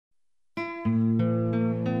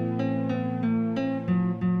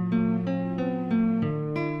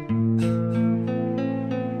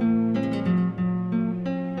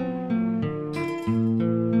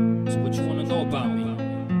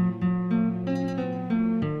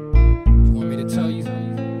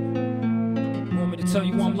tell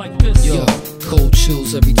you I'm like this. Yo, cold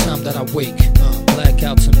chills every time that I wake.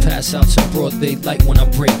 Blackouts and passouts in broad daylight when I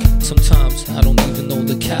break. Sometimes I don't even know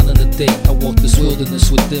the calendar date. I walk this wilderness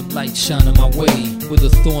with dim light shining my way, with a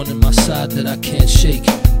thorn in my side that I can't shake.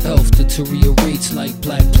 Health deteriorates like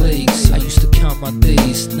black plagues. I used to count my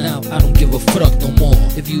days, now I don't give a fuck no more.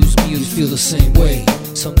 If you was me, you'd feel the same way.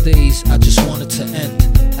 Some days I just want it to end.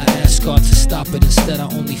 I ask God to stop it, instead I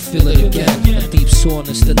only feel it again. A deep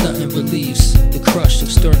soreness that nothing relieves, the crush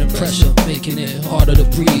of stern and pressure, making it harder to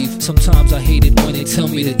breathe. Sometimes I hate it when they tell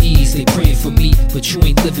me to ease. They praying for me, but you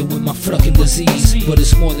ain't living with my fucking disease. But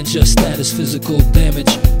it's more than just that, it's physical damage.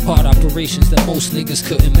 Heart operations that most niggas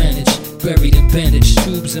couldn't manage. Buried in bandage,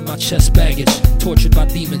 tubes in my chest baggage. Tortured by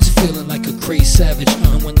demons, feeling like a crazed savage.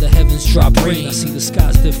 And when the heavens drop rain, I see the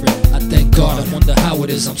sky's different. I thank God, I wonder how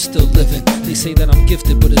it is I'm still living. They say that I'm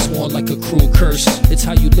gifted, but it's more like a cruel curse. It's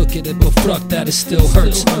how you look at it, but fuck that, it still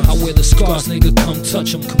hurts. I wear the scars, nigga, come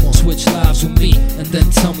touch them. Come on, switch lives with me, and then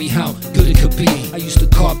tell me how good it could be. I used to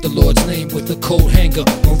carve the Lord's name with a coat hanger.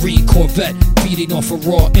 Marine Corvette, feeding off of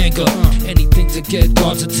raw anger. Anything to get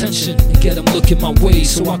God's attention and get him looking my way,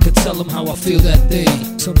 so I could tell him how I feel that day.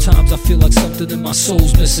 Sometimes I feel like something in my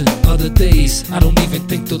soul's missing. Other days, I don't even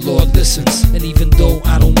think the Lord listens. And even though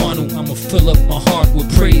I don't want to, I'ma fill up my heart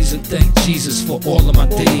with praise and thank Jesus for all of my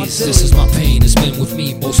days. This is my pain, it's been with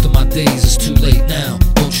me most of my days. It's too late now,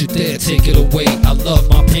 don't you dare take it away. I love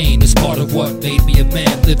my pain, it's part of what made me a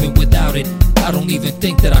man. Living without it, I don't even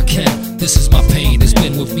think that I can. This is my pain, it's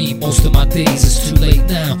been with me most of my days. It's too late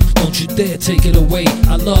now, don't you dare take it away.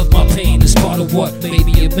 I love my pain, it's part of what made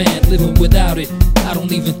me a man. Living without it, I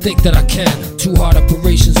don't even think that I can. 2 heart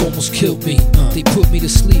operations almost killed me. They put me to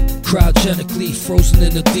sleep, cryogenically frozen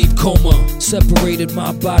in a deep coma. Separated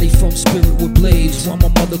my body from spirit with blades, while my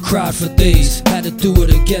mother cried for days. Had to do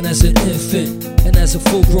it again as an infant, and as a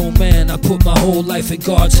full-grown man, I put my whole life in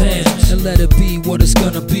God's hands and let it be what it's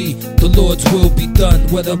gonna be. The Lord's will be done,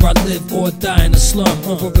 whether I live or die in a slum,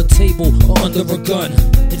 over a table or under a gun,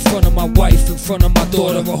 in front of my wife, in front of my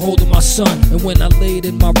daughter, or holding my son. And when I laid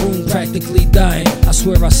in my room practically dying, I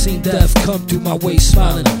swear I seen death come through my way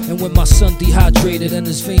smiling. And when my son dehydrated and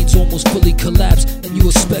his veins almost fully collapsed, and you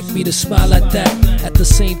expect me to smile at that? At the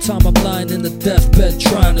same time I'm lying in the deathbed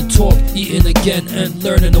trying to talk, eating again and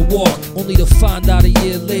learning to walk, only to find out a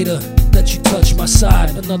year later that you touched my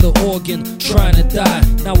side, another organ trying to die.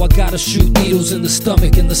 Now I gotta shoot needles in the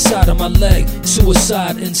stomach and the side of my leg.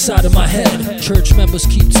 Suicide inside of my head. Church members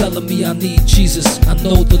keep telling me I need Jesus. I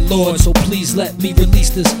know the Lord, so please let me release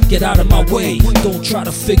this. Get out of my way, don't try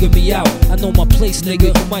to figure me out. I know my place,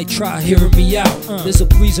 nigga, you might try hearing me out. There's a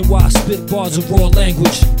reason why I spit bars of raw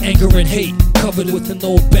language. Anger and hate, covered with an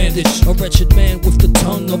old bandage. A wretched man with the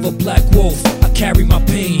tongue of a black wolf. I carry my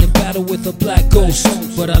pain and battle with a black ghost.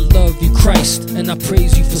 But I love you, Christ, and I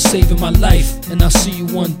praise you for saving my life. And I'll see you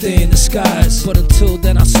one day in the skies. But until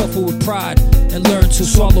then I suffer with pride and learn to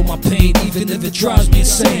swallow my pain, even if it drives me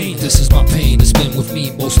insane. This is my pain, it's been with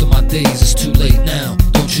me most of my days. It's too late now,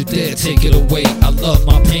 don't you dare take it away. I love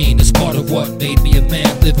my pain, it's part of what made me a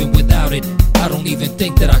man. Living without it, I don't even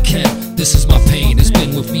think that I can. This is my pain, it's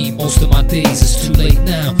been with me most of my days. It's too late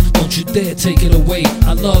now, don't you dare take it away.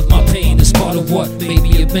 I love my pain, it's part of what made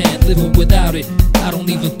me a man. Living without it, I don't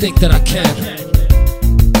even think that I can.